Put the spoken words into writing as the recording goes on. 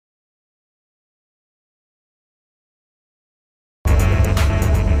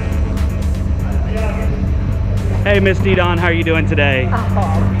Hey, Miss Didon, how are you doing today?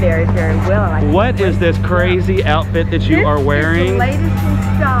 Oh, very, very well. What is this crazy outfit that you are wearing? This is the latest in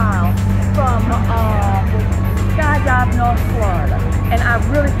style from Skydive, North Florida. And I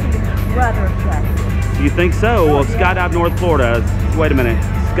really think it's rather attractive. You think so? Well, Skydive North Florida. Wait a minute.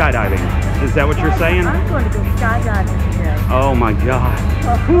 Skydiving. Is that what you're saying? I'm going to go skydiving today. Oh my gosh.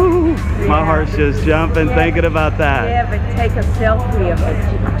 Yeah. My heart's just jumping thinking about that. Yeah, but take a selfie of the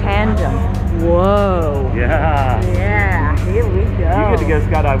tandem. Whoa. Yeah. Yeah, here we go. You get to go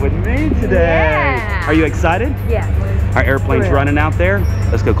skydive with me today. Yeah. Are you excited? Yes. Our airplane's running out there.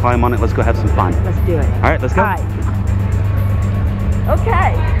 Let's go climb on it. Let's go have some fun. Let's do it. All right, let's go. All right.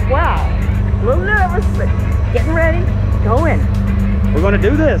 Okay. Wow. A little nervous, but getting ready. Going. We're going to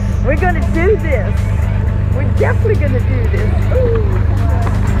do this. We're going to do this. We're definitely going to do this. Ooh.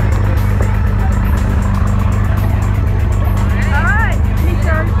 All right. Me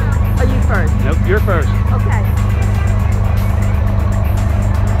first. Or you first? Nope, you're first. Okay.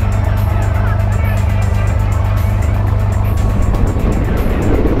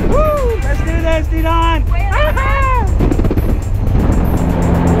 Woo! Let's do this, Didon.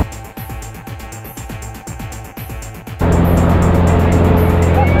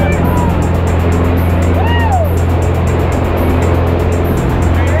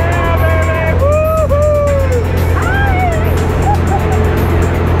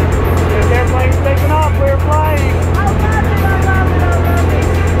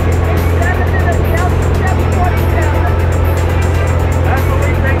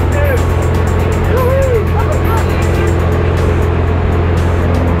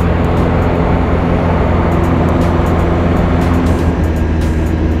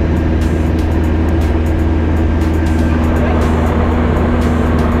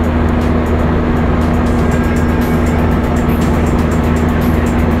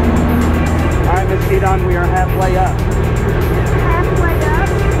 We are halfway up. Halfway up?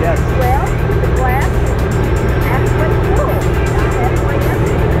 Yes. Well, the glass halfway full. Not halfway up.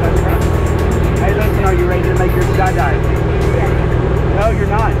 Hey, listen, are you ready to make your skydive? Yes. No, you're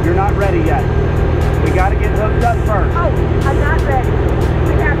not. You're not ready yet. We got to get hooked up first. Oh, I'm not ready.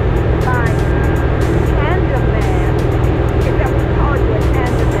 We have to find tandem man. Is that what we call you, a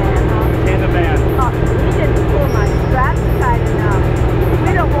tandem man, huh? Tandem man. He didn't pull my straps tight enough.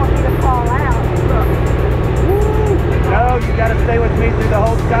 We don't want you to fall out. Look. No, you got to stay with me through the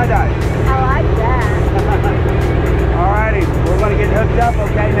whole skydive. I like that. Alrighty, we're going to get hooked up,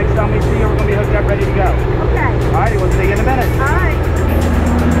 okay? Next time we see you, we're going to be hooked up, ready to go. Okay. Alrighty, we'll see you in a minute. All right.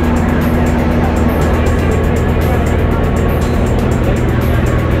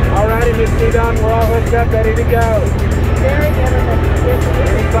 Alrighty, Miss Didon, we're all hooked up, ready to go. Very interesting.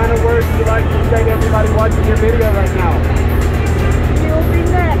 Any final words you'd like to say to everybody watching your video right now? You'll be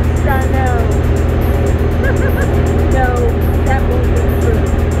next, I know. No, that won't be true.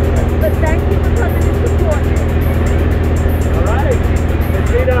 But thank you for coming to support me. Alright, Miss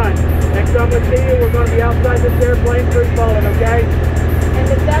Didon, next time we see you, we're going to be outside this airplane free falling, okay? And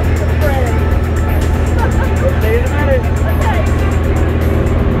the best of friends. We'll see you in a minute.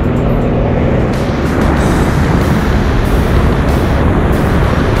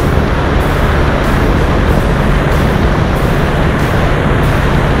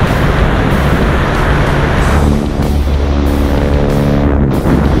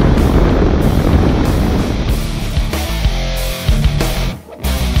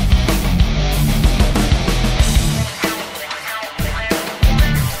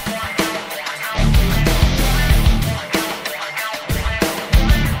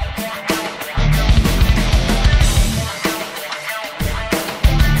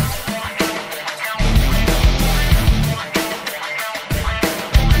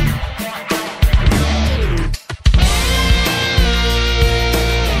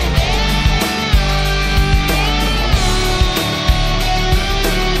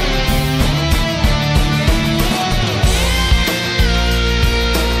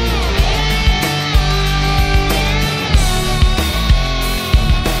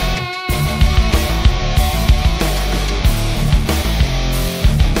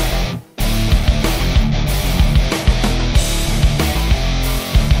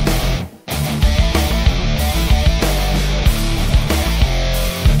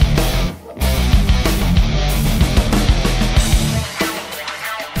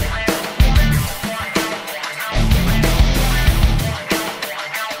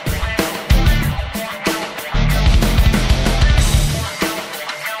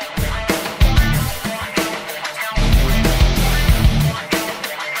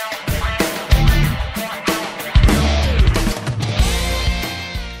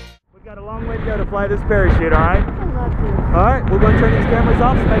 fly this parachute, all right? I love you. All right, we're going to turn these cameras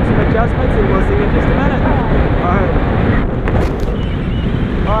off, make some adjustments, and we'll see you in just a minute. All right.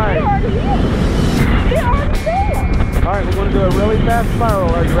 All right. They're already there. All right, we're going to do a really fast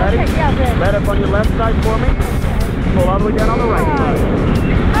spiral. Are you ready? Okay, yeah, ready. Let up on your left side for me. Pull all the way down on the right side.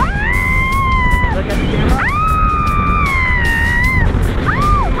 Look at the camera.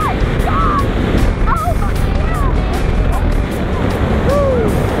 Oh my God! Oh my God!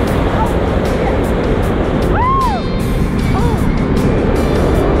 Woo!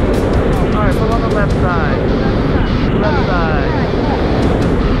 All right, pull on the left side. Left side.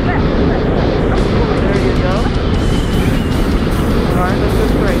 There you go. All right, let's go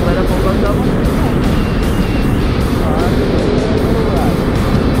straight. Let up on both of them.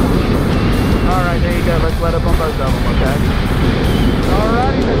 All right, there you go. Let's let up on both of them, okay? All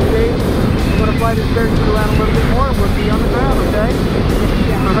righty, Miss D. I'm going to fly this parachute around a little bit more, and we'll see you on the ground, okay?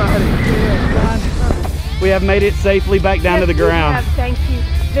 All righty. We have made it safely back down to the ground. Yes, thank you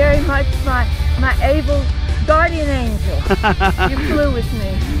very much, my able guardian angel. You flew with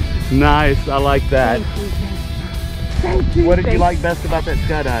me. Nice, I like that. Thank you. Thank you. What did you like best about that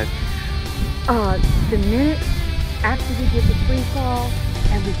skydive? The minute after we did the free fall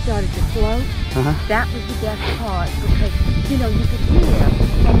and we started to float, that was the best part because, you know, you could hear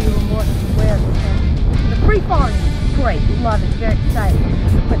and you were more aware of the free falling was great. Love it, very exciting.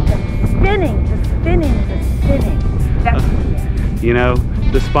 But the spinning, that was the best. You know,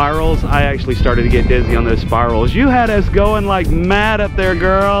 the spirals, I actually started to get dizzy on those spirals. You had us going like mad up there,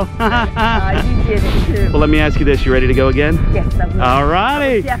 girl. You did it too. Well, let me ask you this. You ready to go again? Yes, I will. All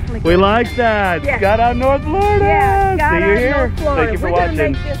righty. We like that. Yes. Skydive North Florida. Yeah, See you here. North Florida. Thank you for We're watching.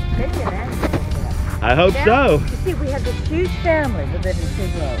 Make this bigger, actually. I hope so. You see, we have this huge family that live in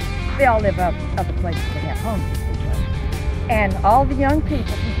Siglo. They all live up other places that have homes in Siglo. And all the young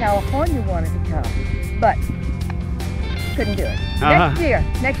people from California wanted to come, but couldn't do it. Next year.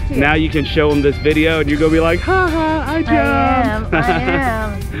 Now you can show them this video and you're going to be like, ha ha, I jumped. I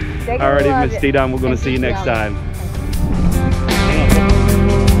am. Alrighty, Miss Didon, we're going to see you next time.